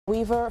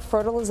Weaver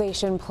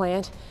fertilization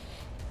plant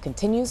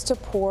continues to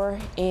pour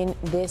in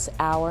this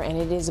hour, and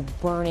it is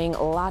burning.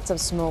 Lots of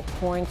smoke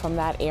pouring from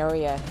that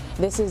area.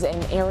 This is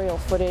an aerial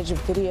footage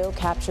video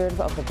captured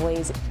of the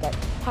blaze that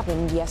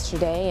happened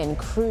yesterday, and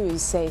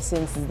crews say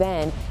since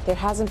then there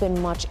hasn't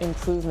been much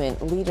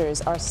improvement.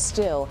 Leaders are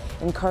still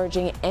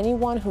encouraging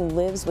anyone who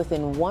lives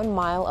within 1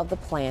 mile of the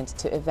plant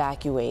to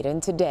evacuate.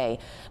 And today,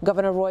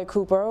 Governor Roy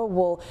Cooper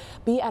will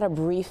be at a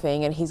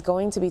briefing, and he's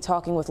going to be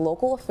talking with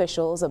local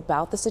officials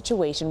about the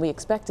situation. We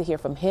expect to hear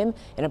from him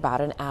in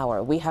about an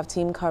hour. We have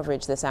team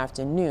coverage this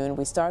afternoon.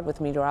 We start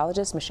with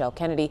meteorologist Michelle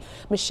Kennedy.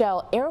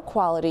 Michelle, air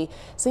quality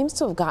seems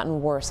to have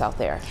gotten worse out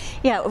there.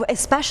 Yeah,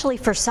 especially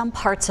for some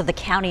parts of the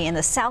county in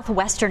the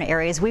southwestern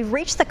areas. We've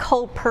reached the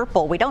cold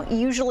purple. We don't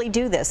usually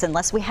do this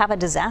unless we have a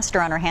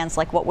disaster on our hands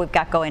like what we've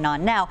got going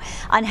on now.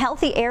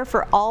 Unhealthy air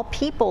for all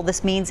people.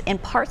 This means in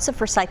parts of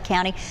Forsyth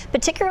County,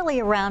 particularly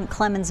around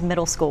Clemens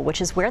Middle School,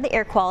 which is where the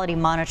air quality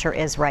monitor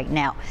is right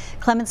now.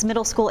 Clemens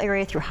Middle School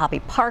area through Hobby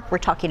Park. We're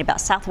talking about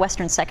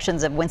southwestern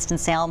sections of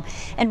Winston-Salem,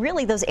 and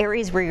really those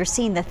areas where you're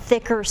seeing the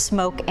thicker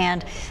smoke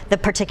and the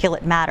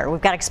particulate matter.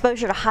 We've got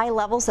exposure to high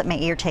levels that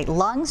may irritate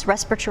lungs,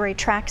 respiratory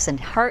tracts, and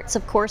hearts.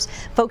 Of course,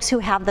 folks who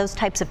have those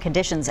types of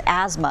conditions,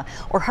 asthma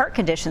or heart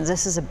conditions,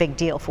 this is a big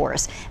deal for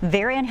us.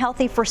 Very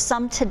unhealthy for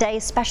some today,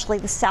 especially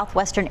the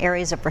southwestern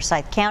areas of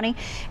Forsyth County,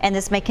 and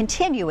this may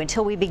continue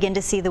until we begin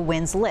to see the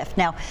winds lift.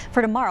 Now,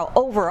 for tomorrow,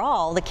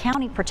 overall, the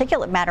county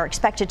particulate matter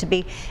expected to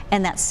be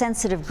in that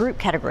sensitive group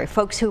category.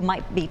 Folks who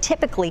might be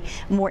typically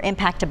more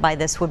impacted by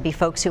this would be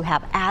folks who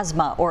have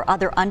asthma or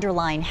other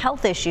underlying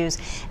health issues,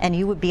 and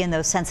you would be in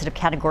those sensitive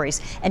categories,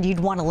 and you'd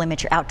want to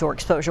limit your outdoor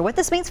exposure. What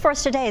this means for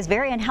us today is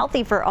very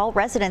unhealthy for all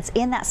residents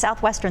in that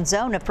southwestern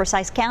zone of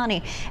Forsyth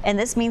County, and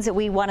this means that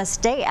we want to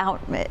stay out,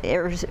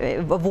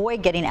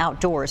 avoid getting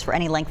outdoors for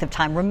any length of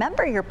time.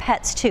 Remember your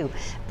pets too.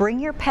 Bring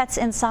your pets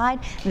inside.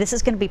 This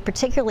is going to be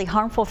particularly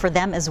harmful for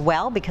them as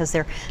well because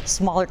they're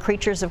smaller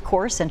creatures, of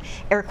course, and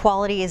air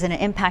quality is an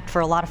impact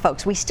for a lot of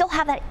folks. We still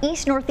have that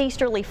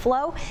east-northeasterly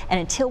flow, and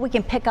until we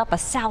can pick up a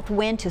south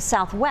wind to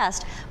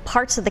southwest,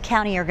 parts of the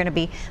county are going to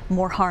be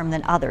more harmed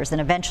than others,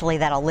 and eventually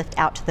that'll lift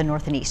out to the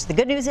north and east. The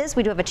good news is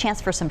we do have a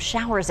chance for some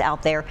showers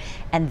out there,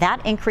 and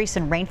that increase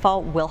in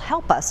rainfall will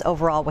help us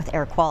overall with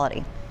air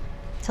quality.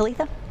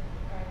 Talitha?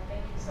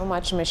 So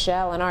much,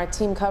 Michelle, and our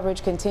team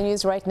coverage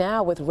continues right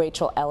now with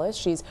Rachel Ellis.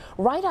 She's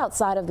right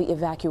outside of the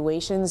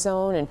evacuation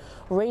zone. And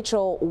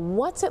Rachel,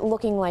 what's it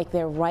looking like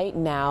there right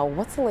now?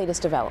 What's the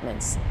latest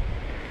developments?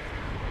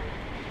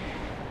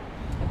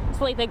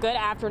 Good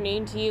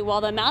afternoon to you.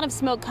 Well, the amount of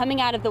smoke coming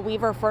out of the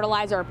Weaver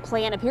fertilizer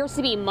plant appears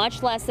to be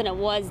much less than it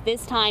was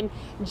this time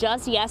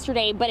just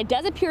yesterday, but it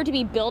does appear to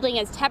be building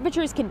as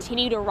temperatures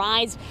continue to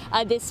rise.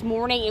 This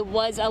morning it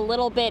was a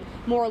little bit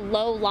more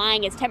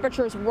low-lying as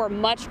temperatures were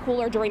much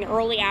cooler during the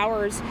early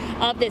hours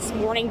of this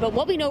morning. But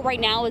what we know right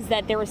now is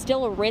that there is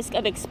still a risk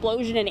of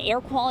explosion, and air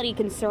quality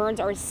concerns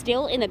are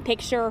still in the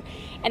picture,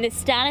 and the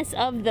status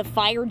of the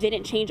fire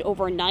didn't change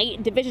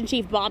overnight. Division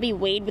Chief Bobby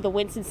Wade with the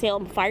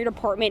Winston-Salem Fire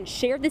Department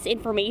shared this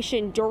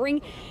information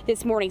during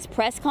this morning's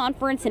press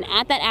conference, and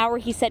at that hour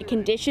he said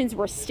conditions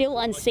were still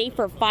unsafe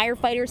for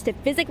firefighters to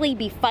physically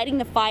be fighting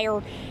the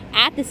fire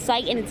at the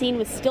site, and the scene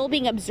was still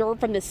being observed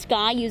from the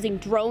sky using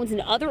drones and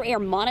other air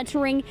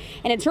monitoring.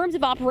 And in terms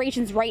of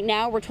operations right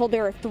now, we're told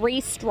there are 3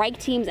 strike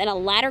teams and a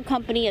ladder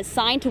company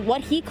assigned to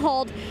what he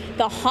called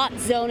the hot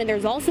zone, and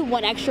there's also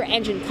 1 extra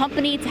engine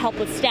company to help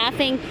with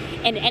staffing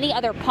and any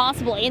other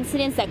possible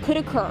incidents that could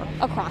occur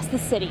across the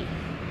city.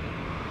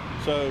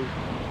 So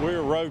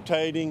we're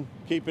rotating,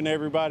 keeping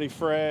everybody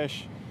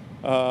fresh,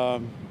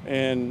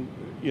 and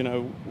you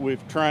know,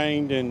 we've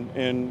trained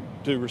and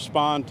to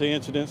respond to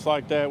incidents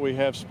like that. We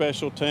have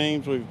special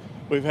teams.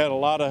 We've had a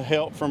lot of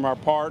help from our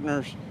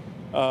partners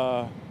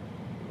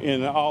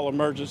in all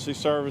emergency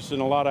service, and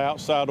a lot of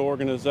outside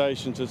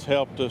organizations has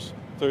helped us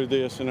through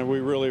this, and we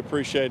really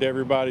appreciate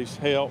everybody's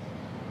help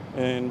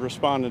in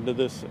responding to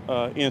this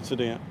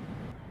incident.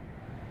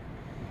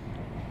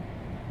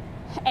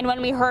 And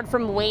when we heard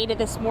from Wade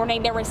this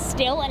morning, there was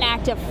still an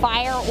active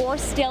fire, or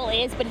still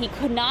is, but he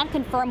could not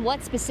confirm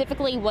what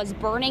specifically was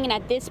burning. And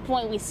at this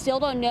point, we still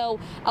don't know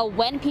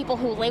when people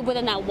who live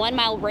within that 1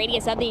 mile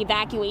radius of the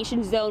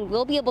evacuation zone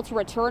will be able to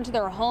return to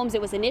their homes.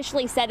 It was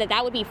initially said that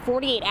that would be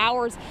 48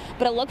 hours,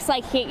 but it looks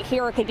like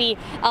here it could be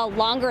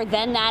longer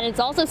than that. And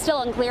it's also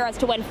still unclear as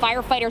to when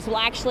firefighters will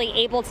actually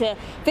able to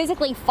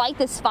physically fight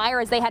this fire,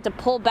 as they had to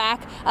pull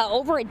back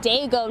over a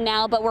day ago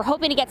now. But we're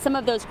hoping to get some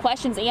of those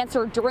questions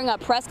answered during a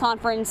press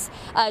conference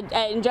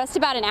in just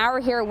about an hour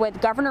here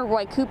with Governor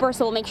Roy Cooper,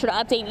 so we'll make sure to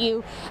update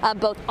you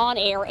both on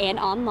air and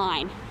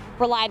online.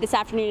 We're live this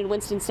afternoon in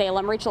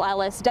Winston-Salem. Rachel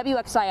Ellis,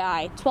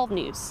 WXII 12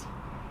 News.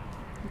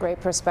 Great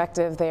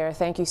perspective there.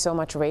 Thank you so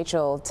much,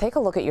 Rachel. Take a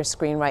look at your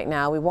screen right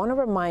now. We want to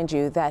remind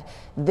you that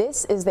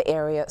this is the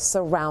area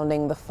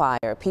surrounding the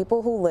fire.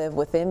 People who live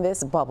within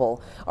this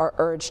bubble are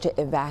urged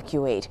to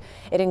evacuate.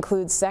 It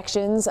includes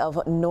sections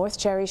of North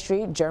Cherry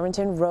Street,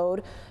 Germantown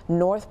Road,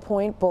 North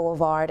Point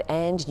Boulevard,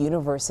 and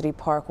University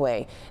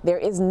Parkway. There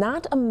is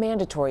not a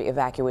mandatory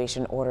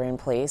evacuation order in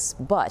place,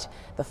 but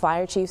the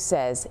fire chief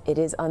says it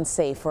is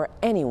unsafe for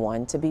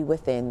anyone to be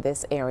within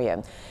this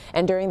area.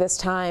 And during this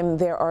time,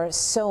 there are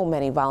so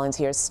many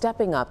volunteers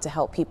stepping up to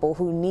help people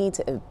who need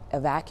to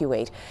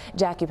evacuate.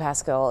 Jackie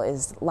Pascal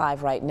is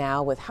live right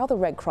now with how the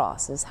Red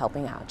Cross is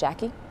helping out.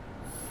 Jackie?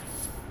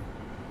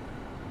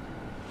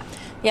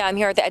 Yeah, I'm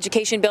here at the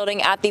education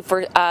building at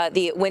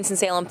the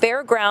Winston-Salem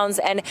Fairgrounds,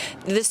 and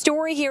the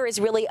story here is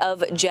really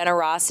of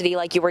generosity.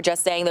 Like you were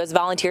just saying, those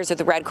volunteers at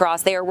the Red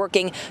Cross, they are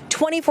working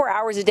 24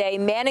 hours a day,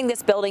 manning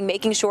this building,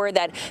 making sure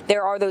that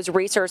there are those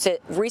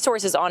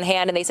resources on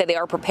hand, and they say they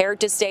are prepared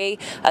to stay.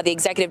 The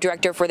executive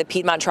director for the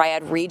Piedmont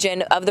Triad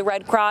region of the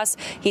Red Cross,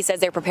 he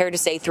says they're prepared to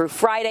stay through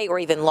Friday or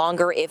even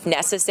longer if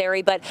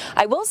necessary. But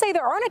I will say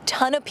there aren't a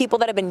ton of people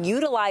that have been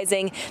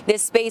utilizing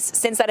this space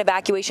since that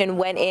evacuation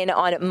went in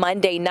on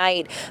Monday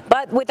night.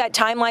 But with that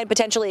timeline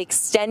potentially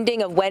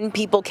extending of when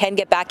people can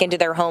get back into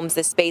their homes,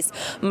 this space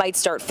might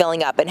start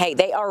filling up. And hey,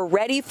 they are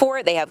ready for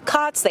it. They have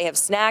cots, they have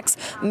snacks.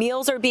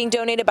 Meals are being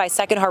donated by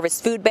Second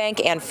Harvest Food Bank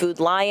and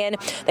Food Lion.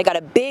 They got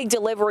a big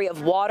delivery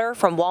of water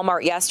from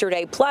Walmart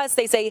yesterday. Plus,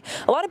 they say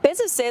a lot of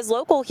businesses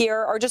local here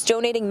are just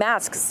donating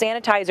masks,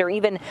 sanitizer,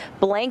 even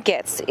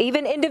blankets.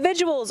 Even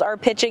individuals are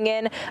pitching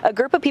in. A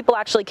group of people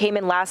actually came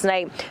in last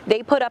night.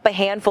 They put up a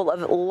handful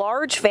of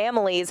large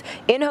families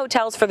in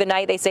hotels for the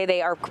night. They say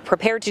they are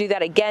prepared to do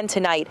that again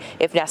tonight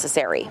if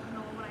necessary.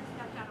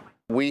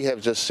 We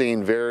have just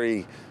seen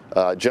very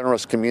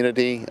generous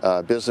community,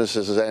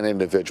 businesses and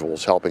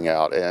individuals helping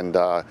out, and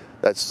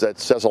that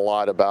says a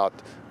lot about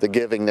the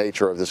giving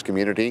nature of this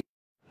community.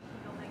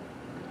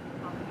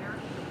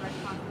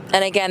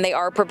 And again, they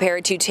are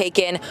prepared to take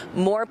in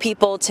more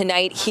people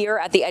tonight here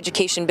at the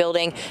education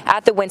building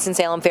at the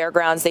Winston-Salem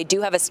Fairgrounds. They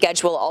do have a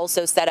schedule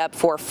also set up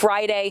for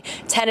Friday,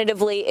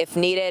 tentatively if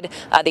needed.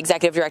 The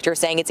executive director is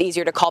saying it's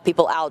easier to call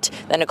people out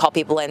than to call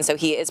people in, so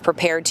he is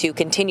prepared to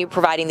continue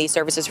providing these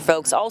services for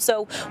folks.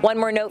 Also, one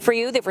more note for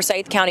you, the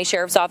Forsyth County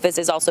Sheriff's Office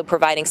is also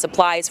providing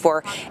supplies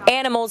for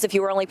animals. If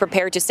you were only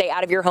prepared to stay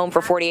out of your home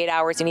for 48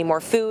 hours, you need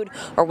more food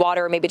or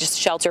water or maybe just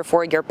shelter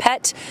for your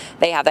pet,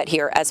 they have that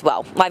here as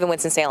well. Live in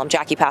Winston-Salem,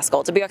 Jackie Pascal,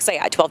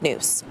 WXAI 12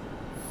 News.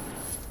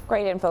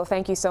 Great info.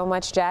 Thank you so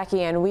much,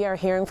 Jackie. And we are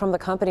hearing from the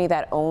company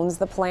that owns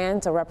the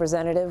plant. A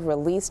representative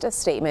released a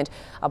statement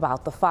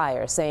about the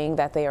fire, saying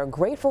that they are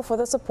grateful for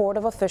the support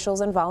of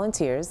officials and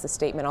volunteers. The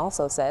statement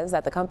also says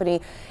that the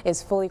company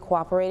is fully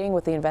cooperating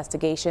with the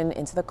investigation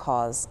into the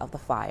cause of the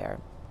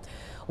fire.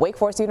 Wake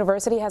Forest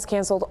University has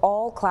canceled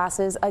all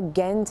classes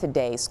again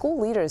today. School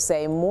leaders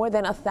say more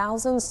than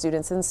 1,000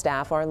 students and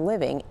staff are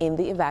living in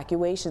the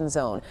evacuation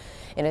zone.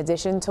 In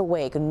addition to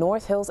Wake,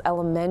 North Hills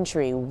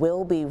Elementary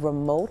will be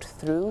remote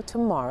through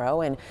tomorrow,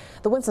 and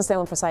the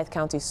Winston-Salem Forsyth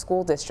County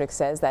School District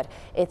says that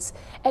its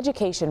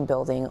education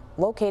building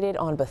located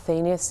on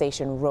Bethania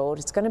Station Road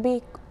is going to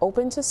be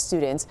open to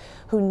students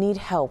who need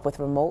help with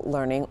remote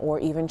learning or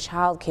even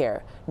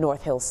childcare.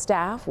 North Hills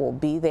staff will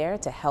be there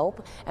to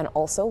help and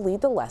also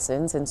lead the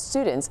lessons, and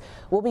students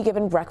will be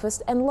given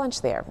breakfast and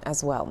lunch there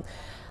as well.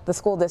 The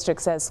school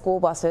district says school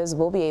buses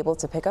will be able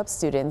to pick up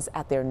students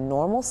at their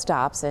normal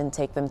stops and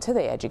take them to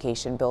the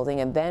education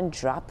building and then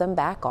drop them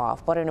back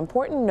off. But an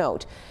important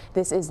note,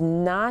 this is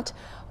not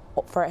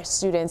for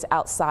students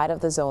outside of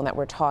the zone that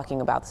we're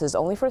talking about. This is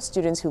only for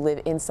students who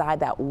live inside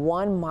that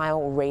 1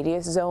 mile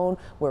radius zone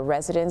where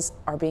residents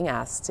are being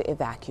asked to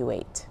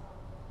evacuate.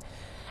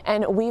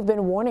 And we've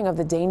been warning of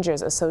the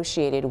dangers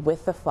associated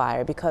with the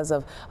fire because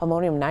of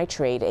ammonium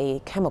nitrate,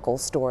 a chemical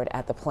stored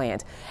at the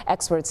plant.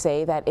 Experts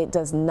say that it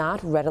does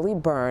not readily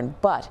burn,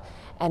 but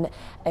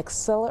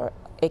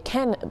it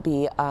can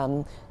be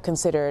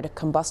considered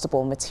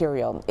combustible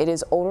material. It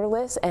is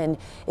odorless and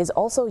is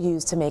also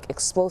used to make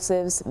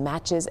explosives,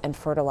 matches, and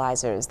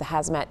fertilizers. The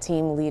hazmat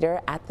team leader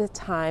at the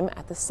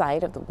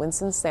site of the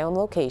Winston-Salem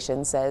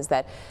location says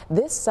that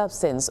this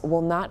substance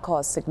will not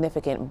cause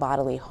significant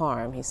bodily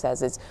harm. He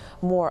says it's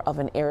more of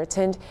an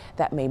irritant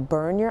that may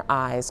burn your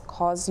eyes,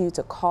 cause you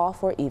to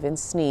cough or even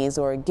sneeze,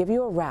 or give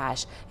you a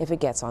rash if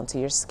it gets onto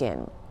your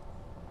skin.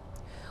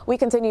 We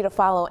continue to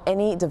follow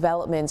any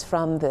developments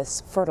from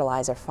this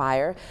fertilizer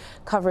fire.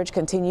 Coverage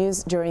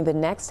continues during the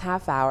next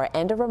half hour,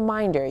 and a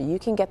reminder, you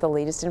can get the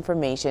latest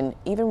information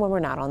even when we're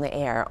not on the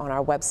air on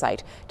our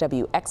website,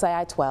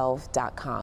 WXAI12.com.